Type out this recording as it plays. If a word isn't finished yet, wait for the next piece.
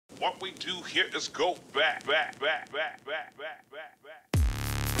What we do here is go back.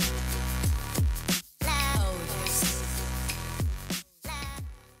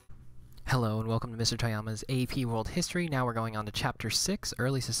 Hello and welcome to Mr. Toyama's AP World History. Now we're going on to Chapter 6,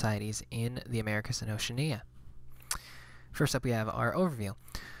 Early Societies in the Americas and Oceania. First up we have our overview.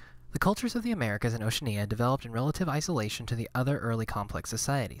 The cultures of the Americas and Oceania developed in relative isolation to the other early complex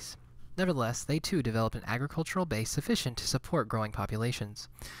societies. Nevertheless, they too developed an agricultural base sufficient to support growing populations,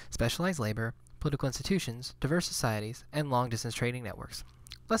 specialized labor, political institutions, diverse societies, and long-distance trading networks.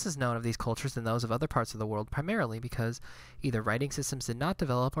 Less is known of these cultures than those of other parts of the world, primarily because either writing systems did not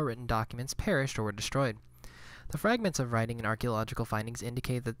develop or written documents perished or were destroyed. The fragments of writing and archaeological findings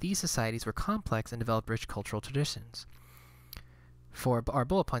indicate that these societies were complex and developed rich cultural traditions. For our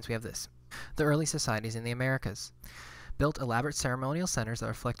bullet points, we have this. The early societies in the Americas built elaborate ceremonial centers that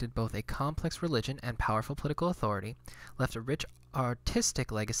reflected both a complex religion and powerful political authority, left a rich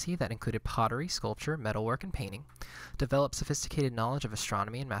artistic legacy that included pottery, sculpture, metalwork, and painting, developed sophisticated knowledge of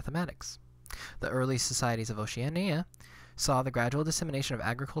astronomy and mathematics. The early societies of Oceania saw the gradual dissemination of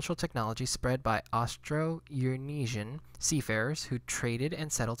agricultural technology spread by Austro-Eurasian seafarers who traded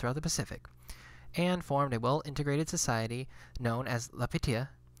and settled throughout the Pacific, and formed a well-integrated society known as Lapitia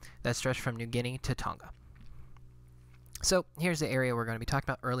that stretched from New Guinea to Tonga. So here's the area we're going to be talking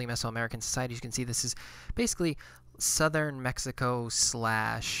about, early Mesoamerican societies. You can see this is basically southern Mexico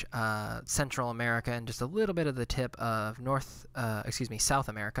slash Central America and just a little bit of the tip of South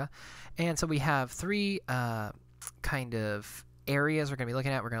America. And so we have three kind of areas we're going to be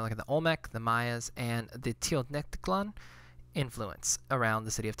looking at. We're going to look at the Olmec, the Mayas, and the Tenochtitlan influence around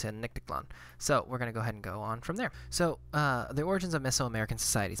the city of Tenochtitlan. So we're going to go ahead and go on from there. So the origins of Mesoamerican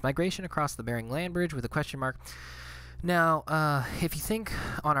societies. Migration across the Bering Land Bridge with a question mark. Now, if you think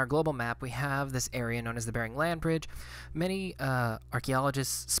on our global map, we have this area known as the Bering Land Bridge. Many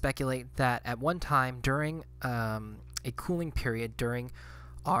archaeologists speculate that at one time during a cooling period during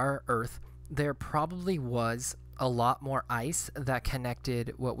our Earth, there probably was a lot more ice that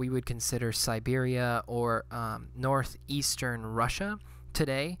connected what we would consider Siberia or northeastern Russia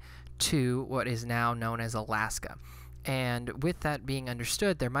today to what is now known as Alaska. And with that being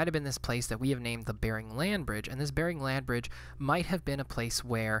understood, there might have been this place that we have named the Bering Land Bridge, and this Bering Land Bridge might have been a place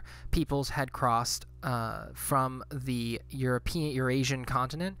where peoples had crossed from the Eurasian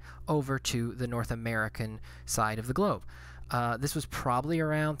continent over to the North American side of the globe. This was probably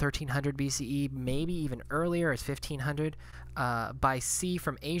around 1300 BCE, maybe even earlier as 1500. By sea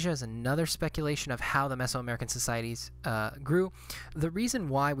from Asia is another speculation of how the Mesoamerican societies grew. The reason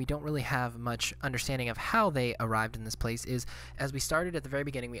why we don't really have much understanding of how they arrived in this place is, as we started at the very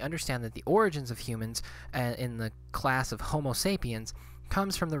beginning, we understand that the origins of humans in the class of Homo sapiens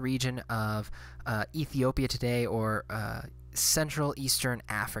comes from the region of Ethiopia today, or Central Eastern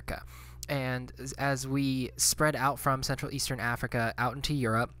Africa. And as we spread out from Central Eastern Africa out into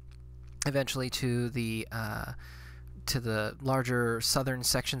Europe, eventually to the larger southern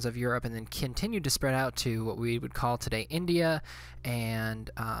sections of Europe, and then continued to spread out to what we would call today India and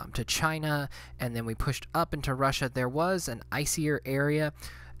to China, and then we pushed up into Russia, there was an icier area.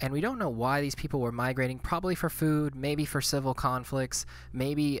 And we don't know why these people were migrating, probably for food, maybe for civil conflicts,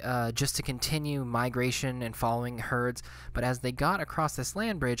 maybe just to continue migration and following herds. But as they got across this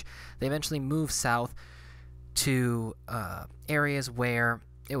land bridge, they eventually moved south to areas where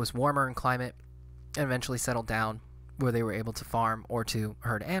it was warmer in climate and eventually settled down where they were able to farm or to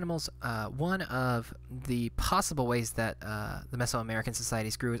herd animals. One of the possible ways that the Mesoamerican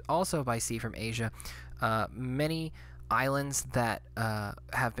societies grew is also by sea from Asia. Many islands that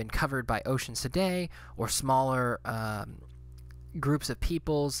have been covered by oceans today, or smaller groups of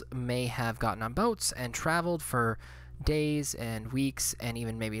peoples, may have gotten on boats and traveled for days and weeks and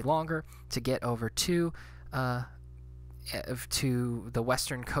even maybe longer to get over to the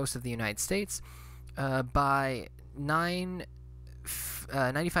western coast of the United States. By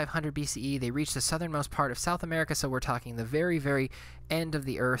 9500 BCE, they reached the southernmost part of South America, so we're talking the very, very end of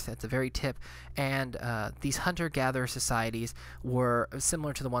the earth at the very tip, and these hunter-gatherer societies were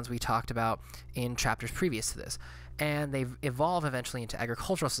similar to the ones we talked about in chapters previous to this, and they've evolved eventually into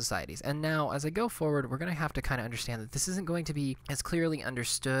agricultural societies. And now, as I go forward, we're going to have to kind of understand that this isn't going to be as clearly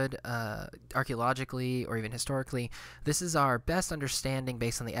understood archaeologically or even historically. This is our best understanding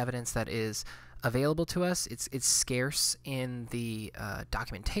based on the evidence that is available to us. It's scarce in the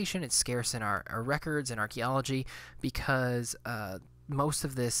documentation, it's scarce in our records and archaeology, because most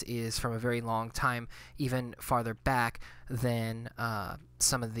of this is from a very long time, even farther back than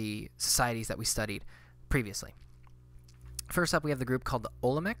some of the societies that we studied previously. First up, we have the group called the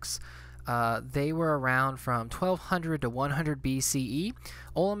Olmecs. They were around from 1200 to 100 BCE.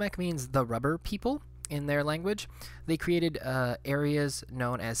 Olmec means the rubber people in their language. They created areas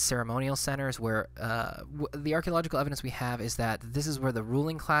known as ceremonial centers where the archaeological evidence we have is that this is where the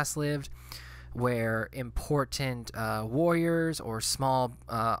ruling class lived, where important warriors or small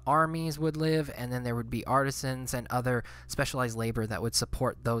armies would live, and then there would be artisans and other specialized labor that would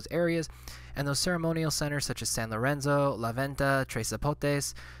support those areas. And those ceremonial centers, such as San Lorenzo, La Venta, Tres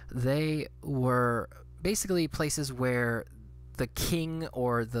Zapotes, they were basically places where the king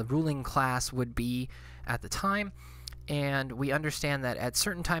or the ruling class would be at the time. And we understand that at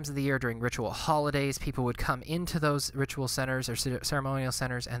certain times of the year during ritual holidays, people would come into those ritual centers or ceremonial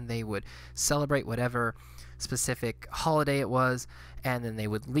centers, and they would celebrate whatever specific holiday it was, and then they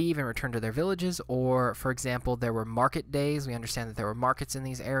would leave and return to their villages. Or, for example, there were market days. We understand that there were markets in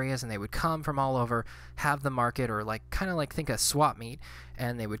these areas, and they would come from all over, have the market, or kind of think a swap meet,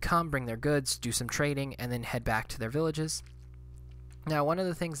 and they would come, bring their goods, do some trading, and then head back to their villages. Now, one of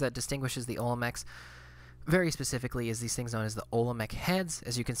the things that distinguishes the Olmecs very specifically is these things known as the Olmec heads.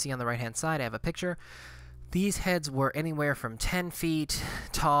 As you can see on the right-hand side, I have a picture. These heads were anywhere from 10 feet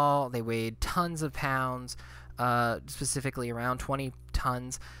tall. They weighed tons of pounds, specifically around 20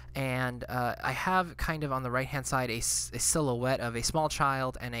 tons. And I have kind of on the right-hand side a silhouette of a small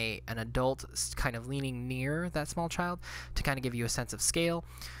child and an adult kind of leaning near that small child to kind of give you a sense of scale.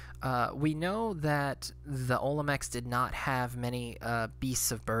 We know that the Olmecs did not have many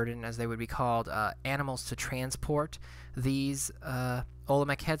beasts of burden, as they would be called, animals to transport these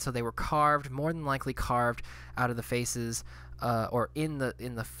Olmec heads, so they were carved, more than likely carved out of the faces or in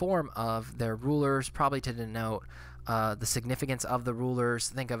the form of their rulers, probably to denote the significance of the rulers.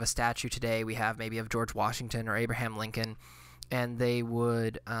 Think of a statue today we have maybe of George Washington or Abraham Lincoln, and they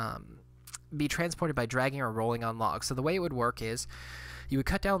would be transported by dragging or rolling on logs. So the way it would work is you would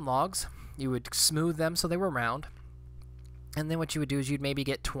cut down logs, you would smooth them so they were round, and then what you would do is you'd maybe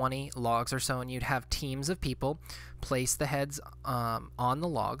get 20 logs or so, and you'd have teams of people place the heads on the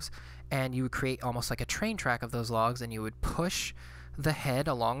logs, and you would create almost like a train track of those logs, and you would push the head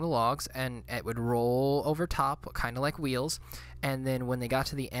along the logs, and it would roll over top, kind of like wheels. And then when they got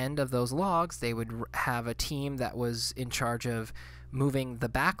to the end of those logs, they would have a team that was in charge of moving the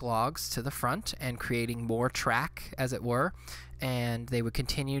back logs to the front and creating more track, as it were, and they would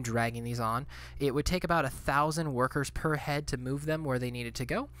continue dragging these on. It would take about 1,000 workers per head to move them where they needed to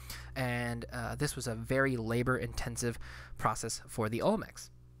go, and this was a very labor-intensive process for the Olmecs.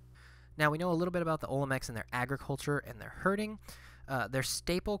 Now, we know a little bit about the Olmecs and their agriculture and their herding. Their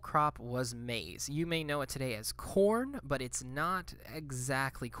staple crop was maize. You may know it today as corn, but it's not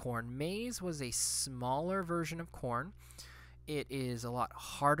exactly corn. Maize was a smaller version of corn. It is a lot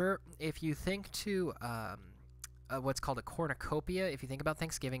harder. If you think to what's called a cornucopia, if you think about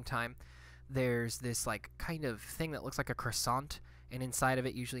Thanksgiving time, there's this kind of thing that looks like a croissant, and inside of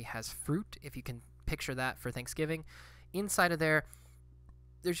it usually has fruit, if you can picture that for Thanksgiving. Inside of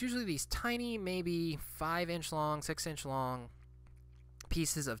there's usually these tiny, maybe 5-inch long, 6-inch long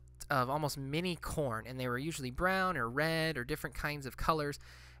pieces of almost mini corn, and they were usually brown or red or different kinds of colors,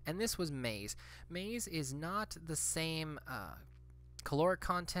 and this was maize. Maize is not the same caloric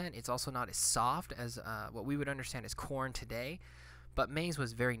content. It's also not as soft as what we would understand as corn today, but maize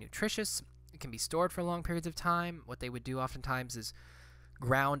was very nutritious. It can be stored for long periods of time. What they would do oftentimes is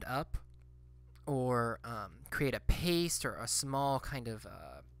ground up or create a paste or a small kind of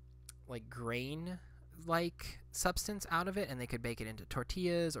grain-like substance out of it, and they could bake it into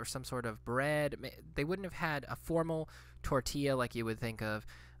tortillas or some sort of bread. They wouldn't have had a formal tortilla like you would think of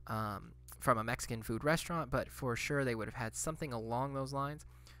from a Mexican food restaurant, but for sure they would have had something along those lines.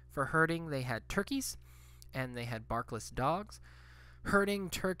 For herding, they had turkeys, and they had barkless dogs. Herding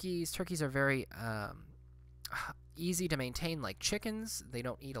turkeys are very easy to maintain like chickens. They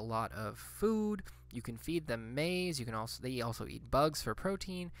don't eat a lot of food. You can feed them maize. They also eat bugs for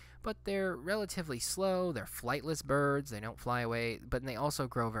protein, but they're relatively slow. They're flightless birds. They don't fly away, but they also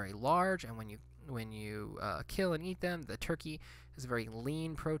grow very large, and when you kill and eat them, the turkey is very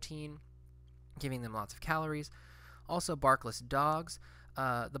lean protein, giving them lots of calories. Also, barkless dogs.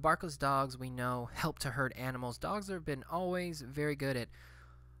 The barkless dogs, we know, help to herd animals. Dogs have been always very good at,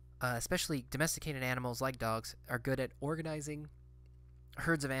 especially domesticated animals like dogs, are good at organizing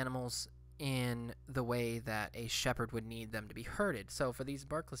herds of animals in the way that a shepherd would need them to be herded. So for these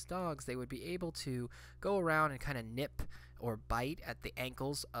barkless dogs, they would be able to go around and kind of nip or bite at the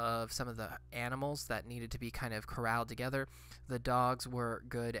ankles of some of the animals that needed to be kind of corralled together. The dogs were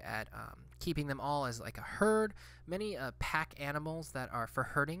good at keeping them all as like a herd. Many pack animals that are for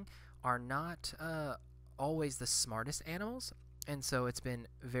herding are not always the smartest animals. And so it's been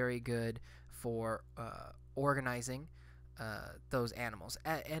very good for organizing those animals.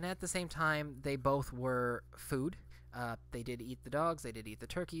 And at the same time, they both were food. They did eat the dogs, they did eat the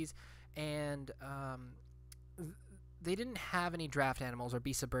turkeys, and they didn't have any draft animals or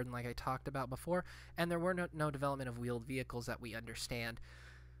beasts of burden like I talked about before, and there were no development of wheeled vehicles that we understand,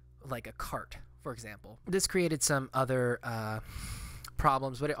 like a cart, for example. This created some other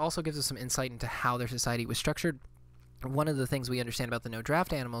problems, but it also gives us some insight into how their society was structured. One of the things we understand about the no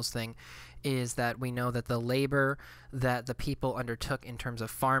draft animals thing is that we know that the labor that the people undertook in terms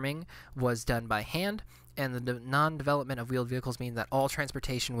of farming was done by hand, and the non-development of wheeled vehicles mean that all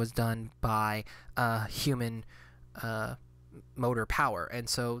transportation was done by human motor power. And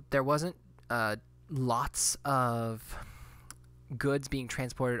so there wasn't lots of goods being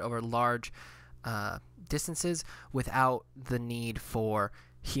transported over large distances without the need for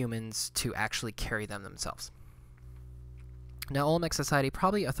humans to actually carry them themselves. Now, Olmec society,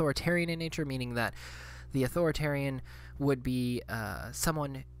 probably authoritarian in nature, meaning that the authoritarian would be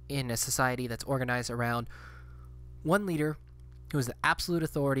someone in a society that's organized around one leader who is the absolute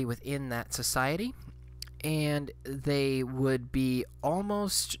authority within that society, and they would be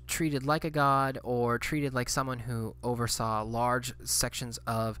almost treated like a god or treated like someone who oversaw large sections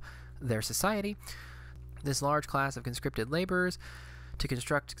of their society. This large class of conscripted laborers to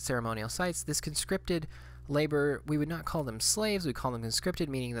construct ceremonial sites. This conscripted labor, we would not call them slaves, we call them conscripted,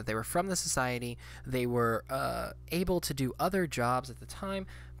 meaning that they were from the society. They were able to do other jobs at the time,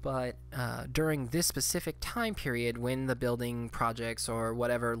 but during this specific time period when the building projects or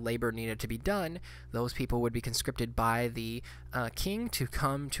whatever labor needed to be done, those people would be conscripted by the king to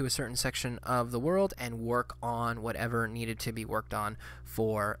come to a certain section of the world and work on whatever needed to be worked on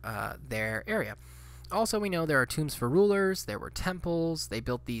for their area. Also, we know there are tombs for rulers, there were temples, they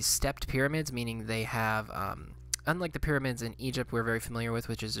built these stepped pyramids, meaning they have, unlike the pyramids in Egypt we're very familiar with,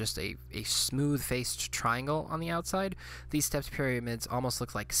 which is just a smooth-faced triangle on the outside, these stepped pyramids almost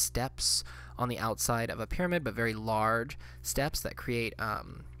look like steps on the outside of a pyramid, but very large steps that create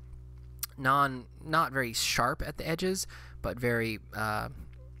not very sharp at the edges, but very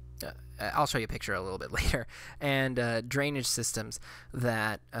I'll show you a picture a little bit later, and drainage systems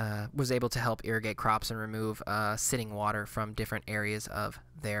that was able to help irrigate crops and remove sitting water from different areas of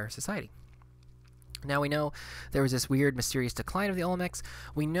their society. Now we know there was this weird, mysterious decline of the Olmecs.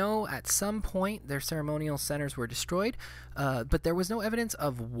 We know at some point their ceremonial centers were destroyed, but there was no evidence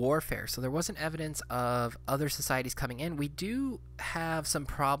of warfare, so there wasn't evidence of other societies coming in. We do have some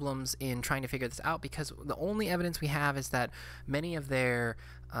problems in trying to figure this out because the only evidence we have is that many of their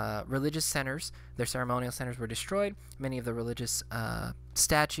religious centers, their ceremonial centers, were destroyed. Many of the religious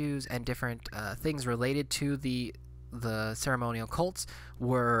statues and different things related to the ceremonial cults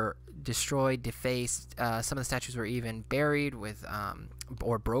were destroyed, defaced. Some of the statues were even buried with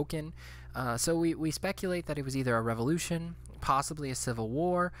or broken. So we speculate that it was either a revolution, possibly a civil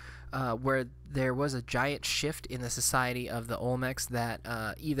war, where there was a giant shift in the society of the Olmecs that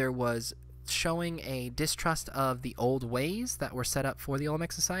either was showing a distrust of the old ways that were set up for the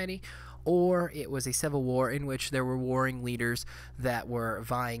Olmec society, or it was a civil war in which there were warring leaders that were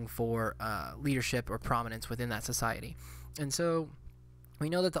vying for leadership or prominence within that society. And so we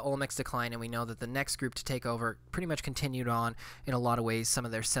know that the Olmecs declined, and we know that the next group to take over pretty much continued on in a lot of ways, some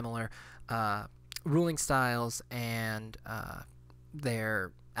of their similar ruling styles and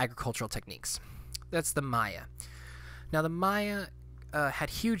their agricultural techniques. That's the Maya. Now the Maya had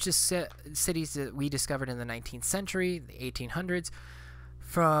huge cities that we discovered in the 19th century, the 1800s,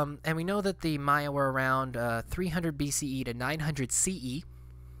 and we know that the Maya were around 300 BCE to 900 CE,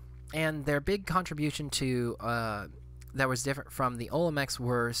 and their big contribution to that was different from the Olmecs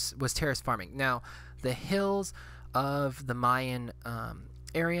was terrace farming. Now, the hills of the Mayan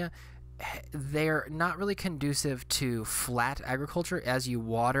area, they're not really conducive to flat agriculture. As you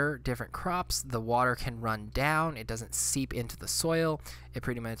water different crops, the water can run down. It doesn't seep into the soil. It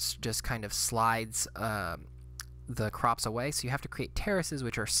pretty much just kind of slides the crops away. So you have to create terraces,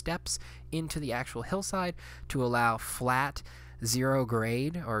 which are steps into the actual hillside to allow flat, zero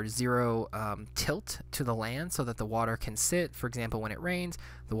grade or zero tilt to the land so that the water can sit. For example, when it rains,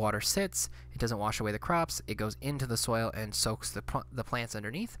 the water sits. It doesn't wash away the crops. It goes into the soil and soaks the plants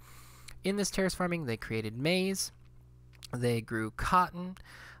underneath. In this terrace farming, they created maize, they grew cotton,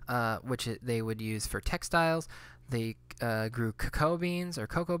 which they would use for textiles. They grew cocoa beans,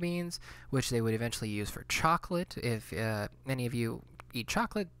 which they would eventually use for chocolate. If many of you eat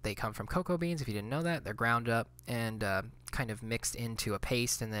chocolate, they come from cocoa beans. If you didn't know that, they're ground up and kind of mixed into a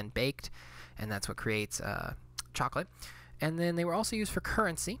paste and then baked, and that's what creates chocolate. And then they were also used for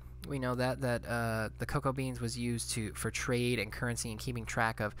currency. We know that the cocoa beans was used for trade and currency and keeping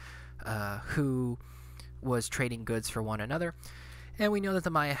track of who was trading goods for one another. And we know that the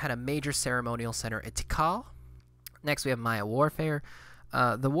Maya had a major ceremonial center at Tikal. Next, we have Maya warfare.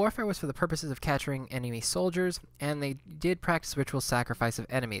 The warfare was for the purposes of capturing enemy soldiers, and they did practice ritual sacrifice of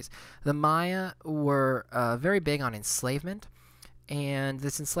enemies. The Maya were very big on enslavement, and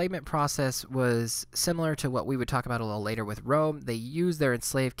this enslavement process was similar to what we would talk about a little later with Rome. They used their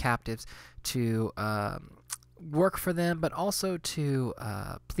enslaved captives to work for them, but also to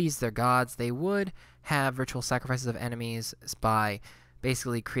please their gods. They would have ritual sacrifices of enemies by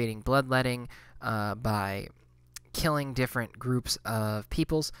basically creating bloodletting, by killing different groups of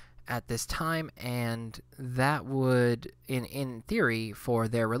peoples at this time, and that would, in theory, for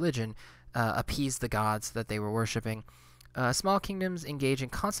their religion, appease the gods that they were worshiping. Small kingdoms engage in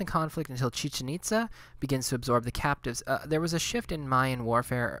constant conflict until Chichen Itza begins to absorb the captives. There was a shift in Mayan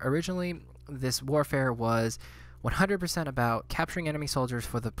warfare. Originally, this warfare was 100% about capturing enemy soldiers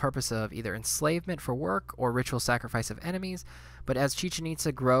for the purpose of either enslavement for work or ritual sacrifice of enemies. But as Chichen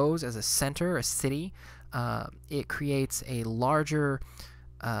Itza grows as a center, a city, it creates a larger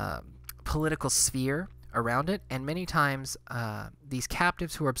political sphere around it, and many times these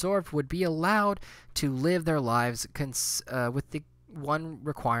captives who are absorbed would be allowed to live their lives with the one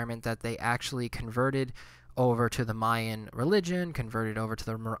requirement that they actually converted over to the Mayan religion, converted over to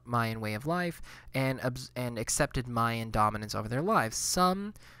the Mayan way of life, and accepted Mayan dominance over their lives.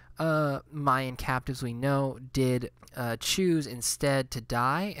 Some Mayan captives we know did choose instead to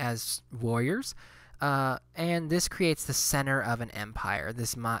die as warriors, and this creates the center of an empire,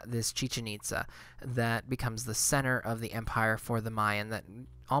 this Chichen Itza, that becomes the center of the empire for the Mayan, that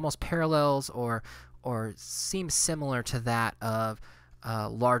almost parallels or seems similar to that of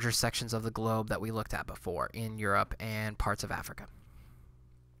larger sections of the globe that we looked at before in Europe and parts of Africa.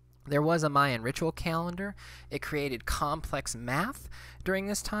 There was a Mayan ritual calendar. It created complex math during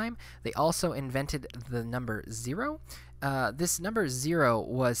this time. They also invented the number 0. This number 0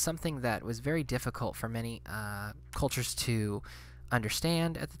 was something that was very difficult for many cultures to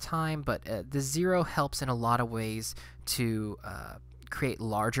understand at the time, but the 0 helps in a lot of ways to create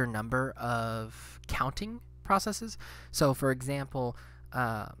larger number of counting processes. So, for example,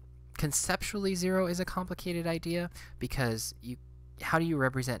 conceptually 0 is a complicated idea because how do you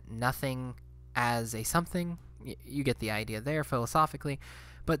represent nothing as a something? You get the idea there philosophically.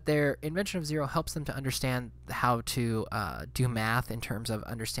 But their invention of 0 helps them to understand how to do math in terms of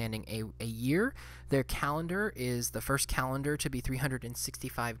understanding a year. Their calendar is the first calendar to be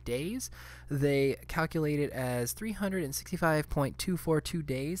 365 days. They calculate it as 365.242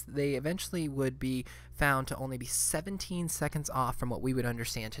 days. They eventually would be found to only be 17 seconds off from what we would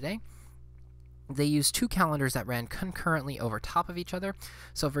understand today. They used two calendars that ran concurrently over top of each other.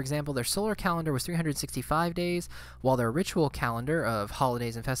 So, for example, their solar calendar was 365 days, while their ritual calendar of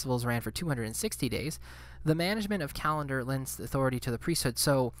holidays and festivals ran for 260 days. The management of calendar lends authority to the priesthood.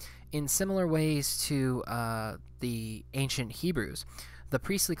 So, in similar ways to the ancient Hebrews, the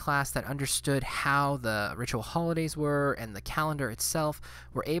priestly class that understood how the ritual holidays were and the calendar itself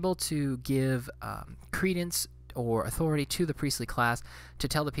were able to give credence or authority to the priestly class to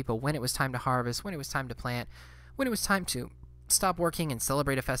tell the people when it was time to harvest, when it was time to plant, when it was time to stop working and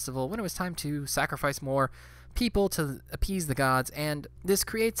celebrate a festival, when it was time to sacrifice more people to appease the gods. And this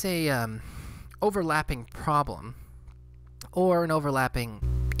creates a overlapping problem, or an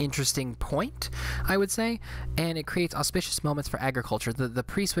overlapping interesting point, I would say, and it creates auspicious moments for agriculture. The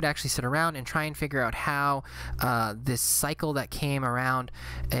priests would actually sit around and try and figure out how this cycle that came around,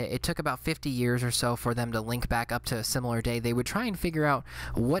 it took about 50 years or so for them to link back up to a similar day. They would try and figure out,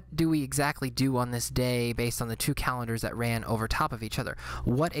 what do we exactly do on this day based on the two calendars that ran over top of each other?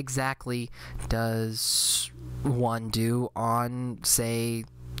 What exactly does one do on, say,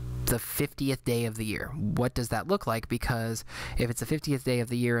 the 50th day of the year? What does that look like? Because if it's the 50th day of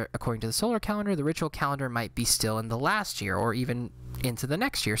the year according to the solar calendar, the ritual calendar might be still in the last year or even into the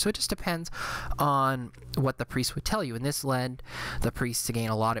next year. So it just depends on what the priest would tell you, and this led the priests to gain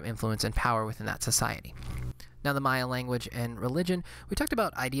a lot of influence and power within that society. Now, the Maya language and religion. We talked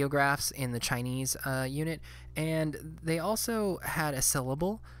about ideographs in the Chinese unit, and they also had a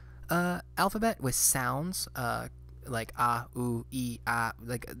syllable alphabet with sounds, like u, e, a,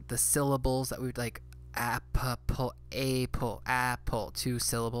 like the syllables that we would, like apple, apple, 2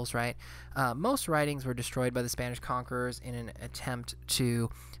 syllables, right? Most writings were destroyed by the Spanish conquerors in an attempt to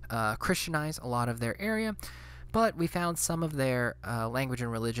Christianize a lot of their area, but we found some of their language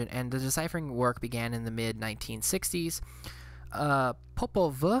and religion, and the deciphering work began in the mid-1960s.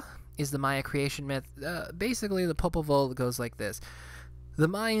 Popol Vuh is the Maya creation myth. Basically, the Popol Vuh goes like this. The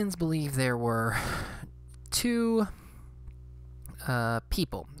Mayans believe there were two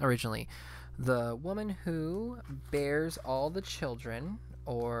people originally. The woman who bears all the children,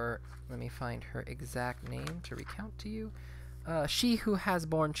 or let me find her exact name to recount to you. She who has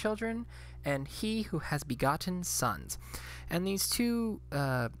borne children, and he who has begotten sons. And these two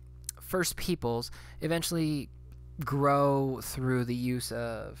first peoples eventually grow through the use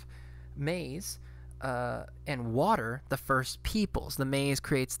of maize and water, the first peoples. The maize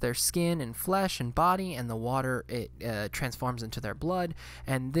creates their skin and flesh and body, and the water, it transforms into their blood.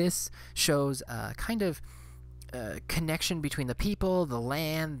 And this shows a kind of connection between the people, the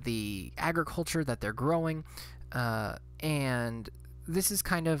land, the agriculture that they're growing. And this is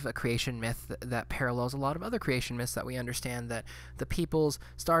kind of a creation myth that parallels a lot of other creation myths that we understand, that the peoples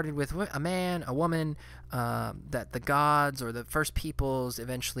started with a man, a woman, that the gods or the first peoples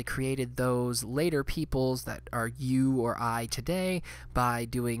eventually created those later peoples that are you or I today by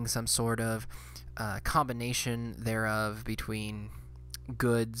doing some sort of combination thereof between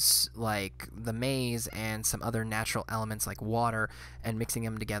goods like the maize and some other natural elements like water, and mixing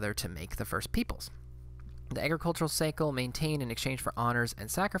them together to make the first peoples. The agricultural cycle maintained in exchange for honors and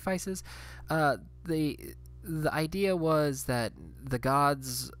sacrifices. The idea was that the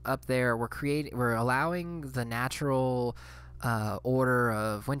gods up there were allowing the natural order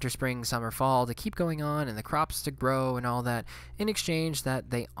of winter, spring, summer, fall to keep going on, and the crops to grow and all that, in exchange that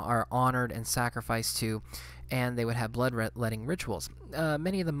they are honored and sacrificed to, and they would have bloodletting rituals.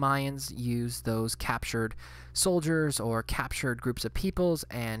 Many of the Mayans used those captured soldiers or captured groups of peoples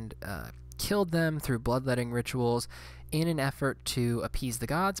and killed them through bloodletting rituals in an effort to appease the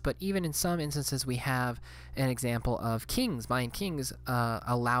gods. But even in some instances, we have an example of kings, Mayan kings,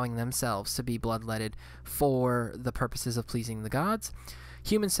 allowing themselves to be bloodletted for the purposes of pleasing the gods.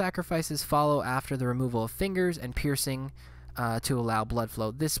 Human sacrifices follow after the removal of fingers and piercing to allow blood flow.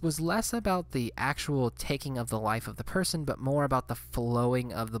 This was less about the actual taking of the life of the person, but more about the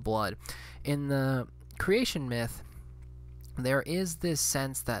flowing of the blood. In the creation myth, there is this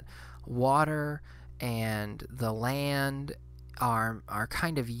sense that water and the land are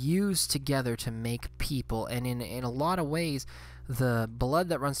kind of used together to make people, and in a lot of ways the blood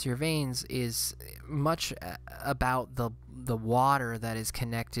that runs through your veins is much about the water that is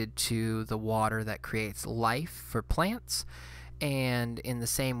connected to the water that creates life for plants. And in the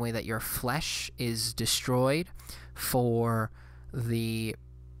same way that your flesh is destroyed for the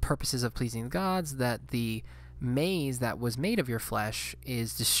purposes of pleasing the gods, that the maize that was made of your flesh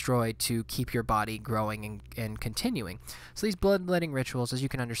is destroyed to keep your body growing and continuing. So these bloodletting rituals, as you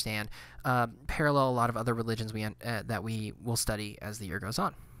can understand, parallel a lot of other religions that we will study as the year goes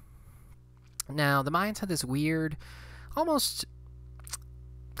on. Now, the Mayans had this weird, almost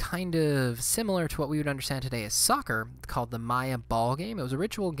kind of similar to what we would understand today as soccer, called the Maya ball game. It was a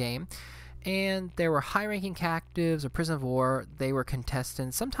ritual game, and there were high-ranking captives or prisoner of war. They were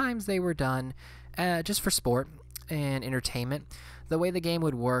contestants. Sometimes they were done just for sport and entertainment. The way the game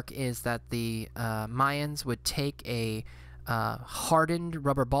would work is that the Mayans would take a hardened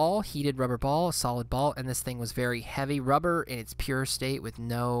rubber ball, heated rubber ball, a solid ball, and this thing was very heavy. Rubber in its pure state with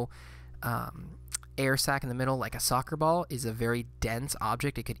no air sac in the middle like a soccer ball is a very dense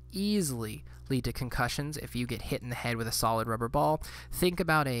object. It could easily lead to concussions if you get hit in the head with a solid rubber ball. Think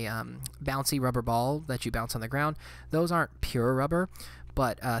about a bouncy rubber ball that you bounce on the ground. Those aren't pure rubber,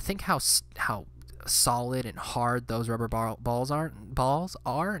 but think how solid and hard those rubber balls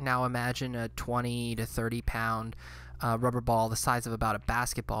are. Now imagine a 20 to 30 pound rubber ball the size of about a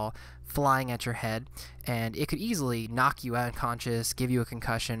basketball flying at your head, and it could easily knock you unconscious, give you a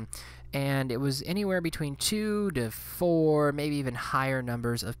concussion. And it was anywhere between 2 to 4, maybe even higher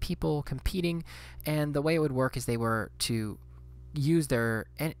numbers of people competing. And the way it would work is they were to use their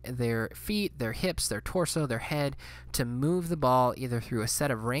feet, their hips, their torso, their head to move the ball either through a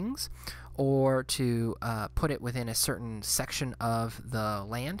set of rings or to put it within a certain section of the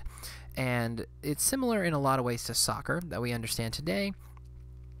land. And it's similar in a lot of ways to soccer that we understand today.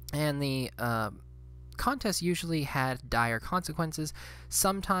 And the contests usually had dire consequences.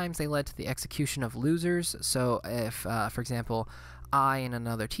 Sometimes they led to the execution of losers. So if, for example, I and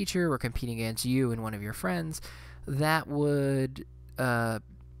another teacher were competing against you and one of your friends, that would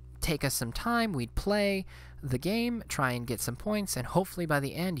take us some time. We'd play the game, try and get some points, and hopefully by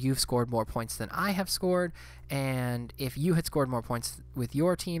the end you've scored more points than I have scored. And if you had scored more points with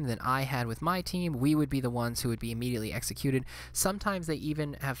your team than I had with my team, we would be the ones who would be immediately executed. Sometimes they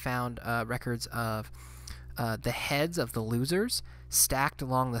even have found records of the heads of the losers stacked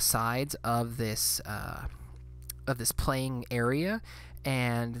along the sides of this playing area,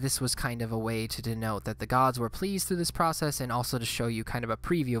 and this was kind of a way to denote that the gods were pleased through this process, and also to show you kind of a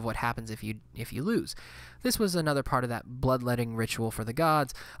preview of what happens if you lose. This was another part of that bloodletting ritual for the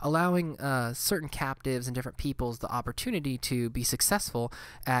gods, allowing certain captives and different peoples the opportunity to be successful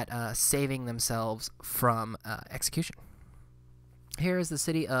at saving themselves from execution. Here is the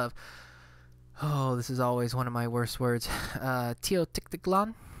city of, oh, this is always one of my worst words,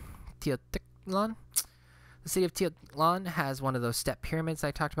 Teotihuacan. The city of Teotihuacan has one of those step pyramids I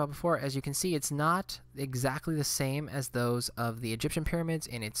talked about before. As you can see, it's not exactly the same as those of the Egyptian pyramids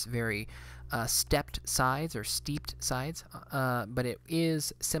in its very stepped sides or steeped sides, but it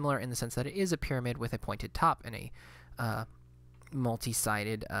is similar in the sense that it is a pyramid with a pointed top and a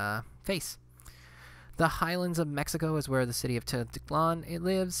multi-sided face. The highlands of Mexico is where the city of Teotihuacan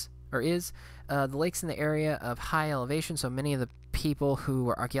is. The lakes in the area of high elevation, so many of the people who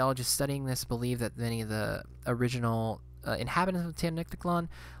were archaeologists studying this believe that many of the original inhabitants of Teotihuacan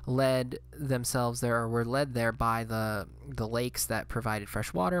led themselves there, or were led there by the lakes that provided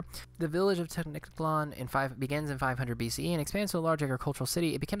fresh water. The village of Teotihuacan begins in 500 BCE and expands to a large agricultural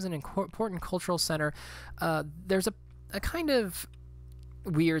city. It becomes an important cultural center. There's a kind of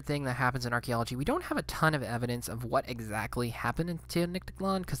weird thing that happens in archaeology. We don't have a ton of evidence of what exactly happened in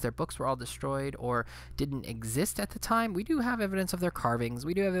Teotihuacan because their books were all destroyed or didn't exist at the time. We do have evidence of their carvings.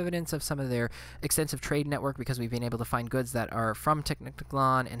 We do have evidence of some of their extensive trade network because we've been able to find goods that are from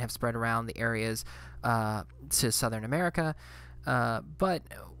Teotihuacan and have spread around the areas to Southern America. But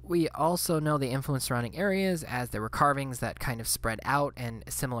we also know the influence surrounding areas, as there were carvings that kind of spread out and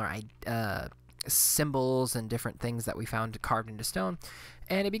similar symbols and different things that we found carved into stone.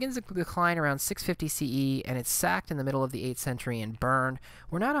 And it begins to decline around 650 CE, and it's sacked in the middle of the 8th century and burned.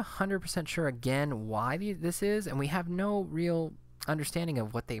 We're not 100% sure again why this is, and we have no real understanding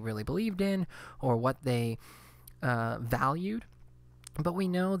of what they really believed in or what they valued. But we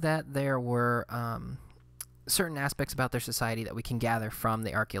know that there were certain aspects about their society that we can gather from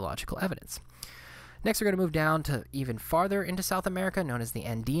the archaeological evidence. Next, we're going to move down to even farther into South America, known as the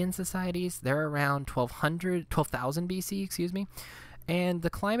Andean societies. They're around 12,000 BC, and the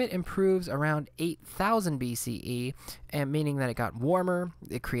climate improves around 8,000 BCE, and meaning that it got warmer.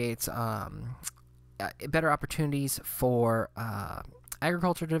 It creates better opportunities for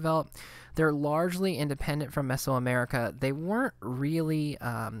agriculture to develop. They're largely independent from Mesoamerica. They weren't really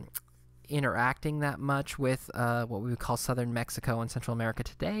interacting that much with what we would call southern Mexico and Central America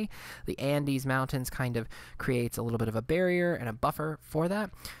today. The Andes Mountains kind of creates a little bit of a barrier and a buffer for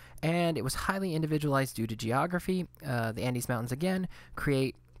that, and it was highly individualized due to geography. The Andes Mountains, again,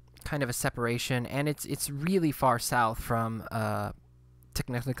 create kind of a separation, and it's really far south from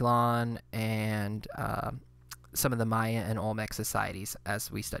Teotihuacan and some of the Maya and Olmec societies,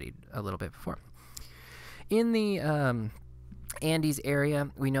 as we studied a little bit before. In the Andes area,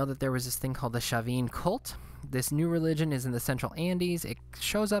 we know that there was this thing called the Chavin cult. This new religion is in the central Andes. It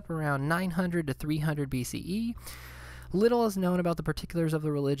shows up around 900 to 300 BCE. Little is known about the particulars of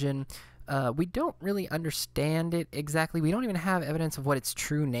the religion. We don't really understand it exactly. We don't even have evidence of what its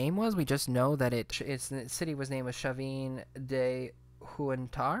true name was. We just know that its city was named Chavin de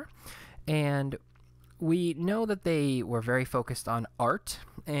Huantar, and we know that they were very focused on art.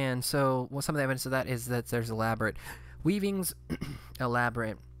 And so some of the evidence of that is that there's elaborate weavings,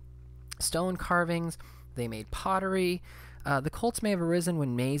 elaborate stone carvings. They made pottery. The cults may have arisen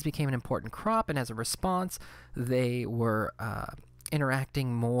when maize became an important crop, and as a response, they were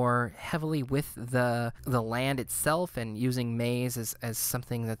interacting more heavily with the land itself and using maize as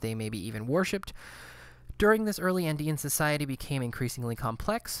something that they maybe even worshipped. During this early Andean society became increasingly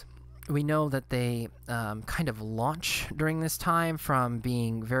complex. We know that they kind of launch during this time from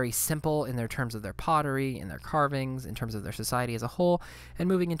being very simple in their terms of their pottery and their carvings, in terms of their society as a whole, and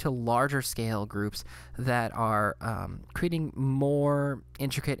moving into larger scale groups that are creating more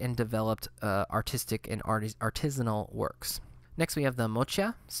intricate and developed artistic and artisanal works. Next, we have the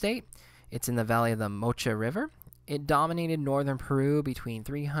Mocha state. It's in the valley of the Mocha River. It dominated northern Peru between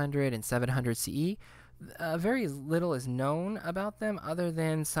 300 and 700 CE. Very little is known about them other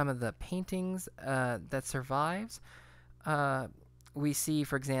than some of the paintings that survives. We see,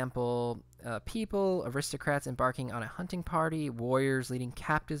 for example, people, aristocrats embarking on a hunting party, warriors leading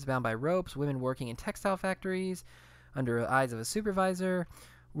captives bound by ropes, women working in textile factories under the eyes of a supervisor,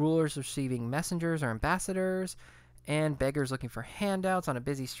 rulers receiving messengers or ambassadors, and beggars looking for handouts on a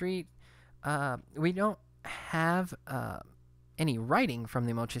busy street. We don't have any writing from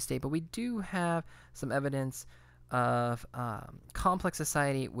the Mocha state, but we do have some evidence of complex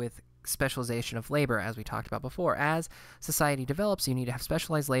society with specialization of labor, as we talked about before. As society develops, you need to have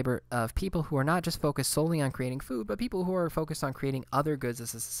specialized labor of people who are not just focused solely on creating food, but people who are focused on creating other goods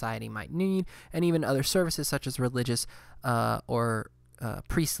that a society might need, and even other services such as religious or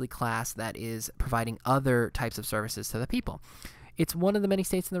priestly class that is providing other types of services to the people. It's one of the many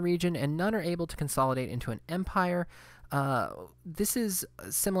states in the region, and none are able to consolidate into an empire. This is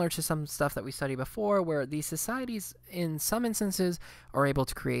similar to some stuff that we studied before, where these societies, in some instances, are able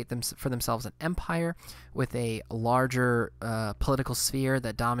to create for themselves an empire with a larger political sphere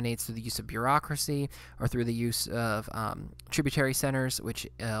that dominates through the use of bureaucracy or through the use of tributary centers, which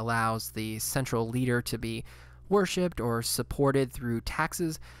allows the central leader to be worshipped or supported through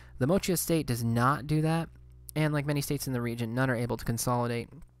taxes. The Mochia state does not do that, and like many states in the region, none are able to consolidate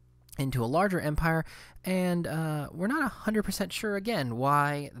into a larger empire, and we're not 100% sure, again,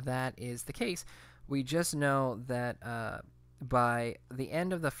 why that is the case. We just know that by the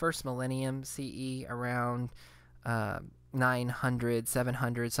end of the first millennium CE, around 900,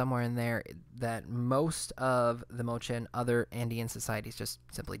 700, somewhere in there, that most of the Mocha and other Andean societies just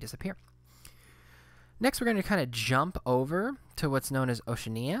simply disappear. Next, we're going to kind of jump over to what's known as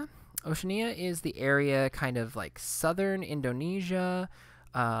Oceania. Oceania is the area kind of like southern Indonesia,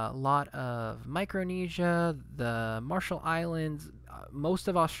 a lot of Micronesia, the Marshall Islands, most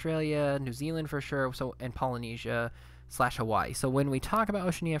of Australia, New Zealand for sure, and Polynesia / Hawaii. So when we talk about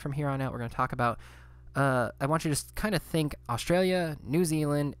Oceania from here on out, we're going to talk about, I want you to just kind of think Australia, New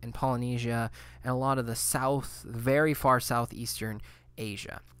Zealand, and Polynesia, and a lot of the very far southeastern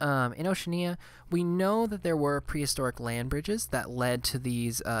Asia. In Oceania, we know that there were prehistoric land bridges that led to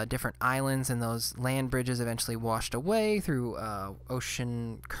these different islands, and those land bridges eventually washed away through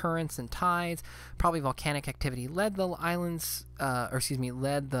ocean currents and tides. Probably volcanic activity led the land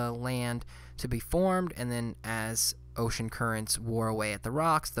to be formed, and then as ocean currents wore away at the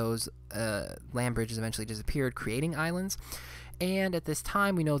rocks, those land bridges eventually disappeared, creating islands. And at this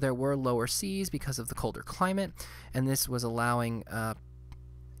time, we know there were lower seas because of the colder climate, and this was allowing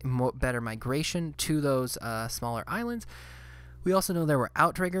better migration to those smaller islands. We also know there were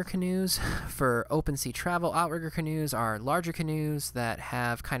outrigger canoes for open sea travel. Outrigger canoes are larger canoes that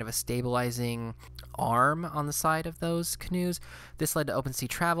have kind of a stabilizing arm on the side of those canoes. This led to open sea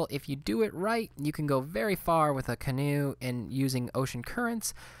travel. If you do it right, you can go very far with a canoe and using ocean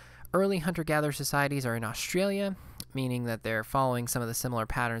currents. Early hunter-gatherer societies are in Australia, meaning that they're following some of the similar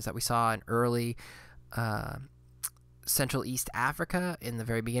patterns that we saw in early Central East Africa in the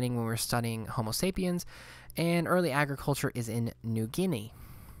very beginning when we were studying Homo sapiens, and early agriculture is in New Guinea.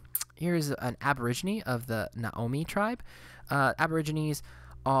 Here's an aborigine of the Naomi tribe. Aborigines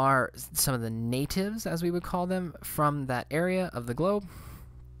are some of the natives, as we would call them, from that area of the globe.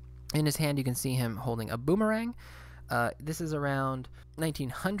 In his hand, you can see him holding a boomerang. This is around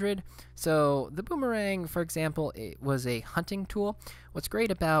 1900. So the boomerang, for example, it was a hunting tool. What's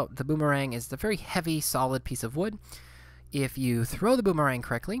great about the boomerang is the very heavy, solid piece of wood. If you throw the boomerang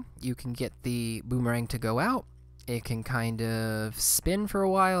correctly, you can get the boomerang to go out. It can kind of spin for a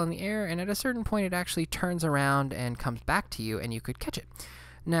while in the air, and at a certain point it actually turns around and comes back to you, and you could catch it.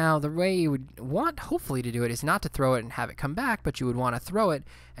 Now, the way you would want, hopefully, to do it is not to throw it and have it come back, but you would want to throw it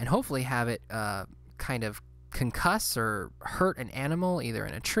and hopefully have it kind of concuss or hurt an animal, either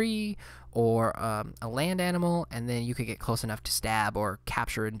in a tree or a land animal, and then you could get close enough to stab or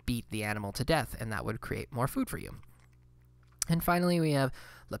capture and beat the animal to death, and that would create more food for you. And finally, we have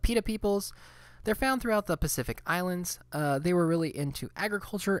Lapita peoples. They're found throughout the Pacific Islands. They were really into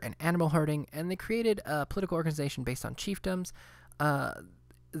agriculture and animal herding, and they created a political organization based on chiefdoms.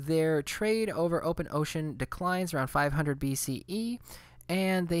 Their trade over open ocean declines around 500 BCE,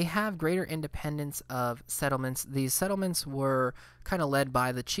 and they have greater independence of settlements. These settlements were kind of led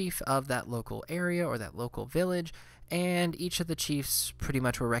by the chief of that local area or that local village, and each of the chiefs pretty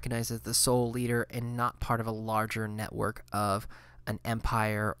much were recognized as the sole leader and not part of a larger network of an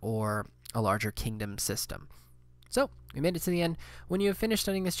empire or a larger kingdom system. So, we made it to the end. When you have finished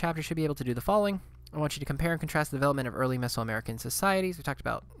studying this chapter, you should be able to do the following. I want you to compare and contrast the development of early Mesoamerican societies. We talked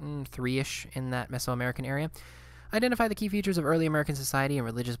about three-ish in that Mesoamerican area. Identify the key features of early American society and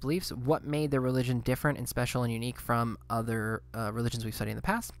religious beliefs. What made their religion different and special and unique from other religions we've studied in the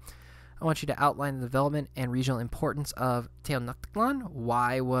past? I want you to outline the development and regional importance of Tenochtitlan.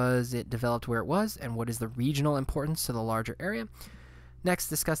 Why was it developed where it was, and what is the regional importance to the larger area? Next,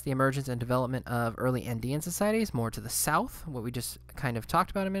 discuss the emergence and development of early Andean societies, more to the south, what we just kind of talked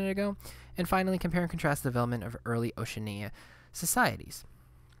about a minute ago. And finally, compare and contrast the development of early Oceania societies.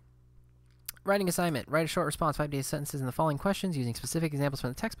 Writing assignment. Write a short response, 5 days sentences in the following questions using specific examples from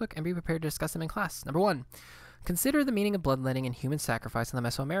the textbook, and be prepared to discuss them in class. Number 1. Consider the meaning of bloodletting and human sacrifice in the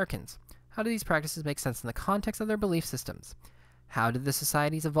Mesoamericans. How do these practices make sense in the context of their belief systems? How did the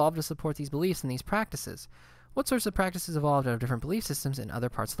societies evolve to support these beliefs and these practices? What sorts of practices evolved out of different belief systems in other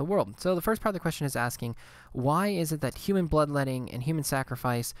parts of the world? So the first part of the question is asking, why is it that human bloodletting and human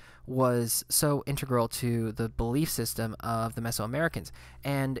sacrifice was so integral to the belief system of the Mesoamericans?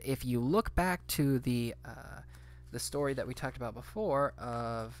 And if you look back to the story that we talked about before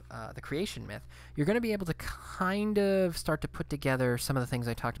of the creation myth, you're going to be able to kind of start to put together some of the things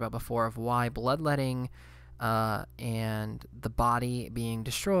I talked about before of why bloodletting and the body being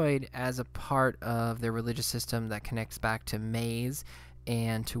destroyed as a part of their religious system that connects back to maize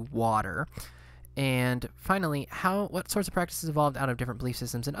and to water. And finally, what sorts of practices evolved out of different belief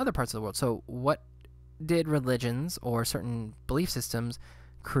systems in other parts of the world? So what did religions or certain belief systems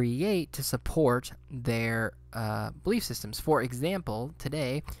create to support their belief systems? For example,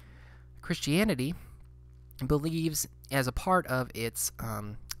 today, Christianity believes as a part of its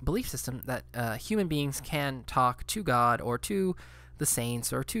belief system that human beings can talk to God or to the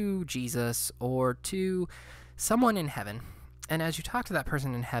saints or to Jesus or to someone in heaven. And as you talk to that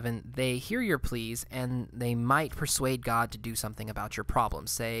person in heaven, they hear your pleas and they might persuade God to do something about your problem.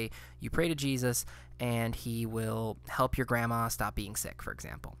 Say you pray to Jesus and he will help your grandma stop being sick, for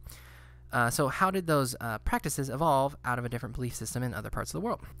example. So how did those practices evolve out of a different belief system in other parts of the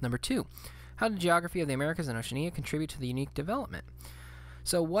world? Number 2, how did the geography of the Americas and Oceania contribute to the unique development?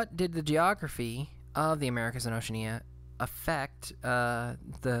 So what did the geography of the Americas and Oceania affect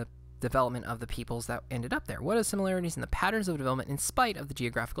the development of the peoples that ended up there? What are the similarities in the patterns of development in spite of the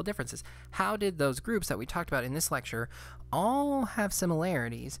geographical differences? How did those groups that we talked about in this lecture all have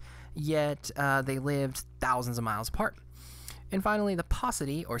similarities, yet they lived thousands of miles apart? And finally, the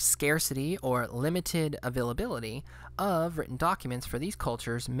paucity or scarcity or limited availability of written documents for these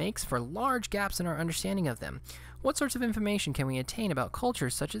cultures makes for large gaps in our understanding of them. What sorts of information can we attain about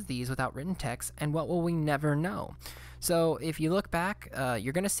cultures such as these without written text, and what will we never know? So if you look back,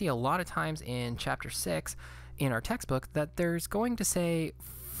 you're going to see a lot of times in Chapter 6 in our textbook that there's going to say,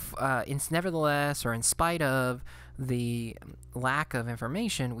 nevertheless, or in spite of the lack of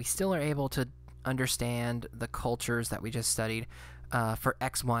information, we still are able to understand the cultures that we just studied for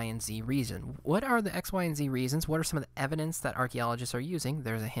X, Y, and Z reason. What are the X, Y, and Z reasons? What are some of the evidence that archaeologists are using?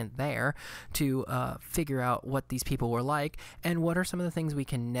 There's a hint there to figure out what these people were like, and what are some of the things we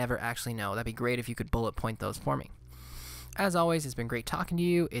can never actually know. That'd be great if you could bullet point those for me. As always, it's been great talking to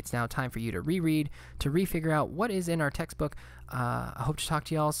you. It's now time for you to reread, to refigure out what is in our textbook. I hope to talk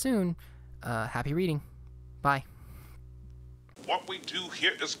to you all soon. Happy reading. Bye. What we do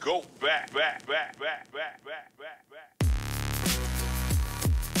here is go back.